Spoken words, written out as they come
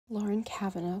Lauren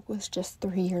Kavanaugh was just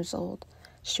 3 years old.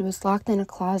 She was locked in a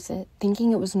closet,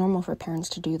 thinking it was normal for parents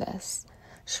to do this.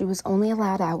 She was only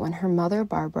allowed out when her mother,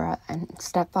 Barbara, and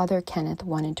stepfather, Kenneth,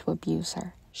 wanted to abuse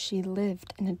her. She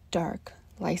lived in a dark,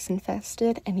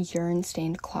 lice-infested, and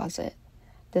urine-stained closet.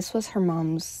 This was her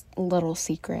mom's little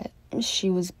secret. She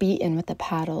was beaten with a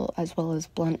paddle as well as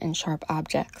blunt and sharp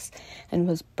objects and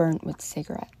was burnt with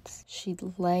cigarettes. She'd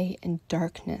lay in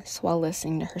darkness while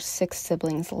listening to her 6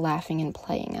 siblings laughing and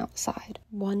playing outside.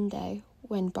 One day,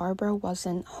 when Barbara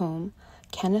wasn't home,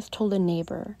 Kenneth told a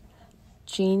neighbor,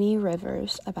 Jeannie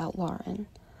Rivers, about Lauren.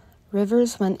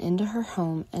 Rivers went into her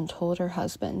home and told her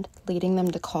husband, leading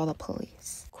them to call the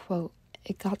police. Quote,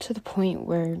 "It got to the point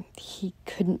where he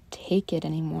couldn't take it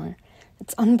anymore.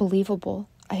 It's unbelievable.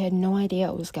 I had no idea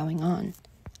what was going on."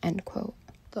 End quote.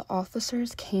 The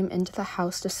officers came into the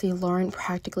house to see Lauren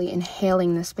practically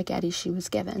inhaling the spaghetti she was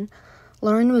given.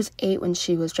 Lauren was 8 when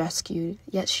she was rescued,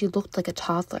 yet she looked like a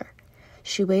toddler.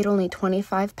 She weighed only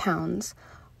 25 pounds,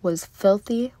 was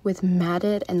filthy with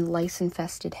matted and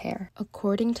lice-infested hair.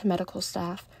 According to medical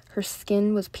staff, her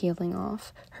skin was peeling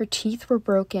off, her teeth were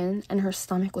broken, and her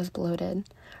stomach was bloated.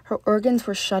 Her organs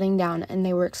were shutting down, and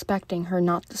they were expecting her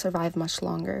not to survive much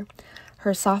longer.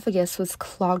 Her esophagus was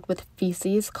clogged with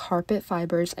feces, carpet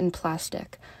fibers, and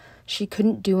plastic. She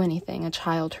couldn't do anything a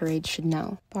child her age should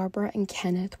know. Barbara and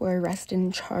Kenneth were arrested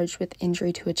and charged with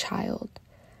injury to a child.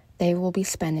 They will be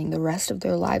spending the rest of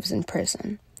their lives in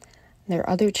prison. Their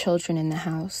other children in the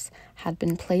house had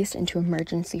been placed into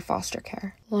emergency foster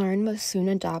care. Lauren was soon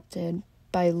adopted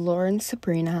by Lauren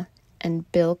Sabrina and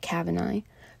Bill Kavanaugh,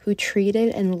 who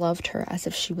treated and loved her as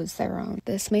if she was their own.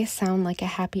 This may sound like a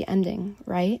happy ending,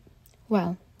 right?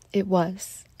 Well, it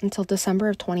was, until December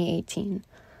of 2018.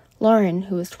 Lauren,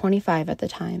 who was 25 at the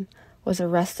time, was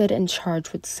arrested and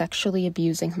charged with sexually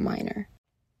abusing a minor.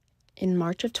 In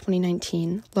March of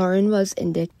 2019, Lauren was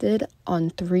indicted on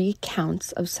 3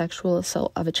 counts of sexual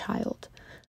assault of a child.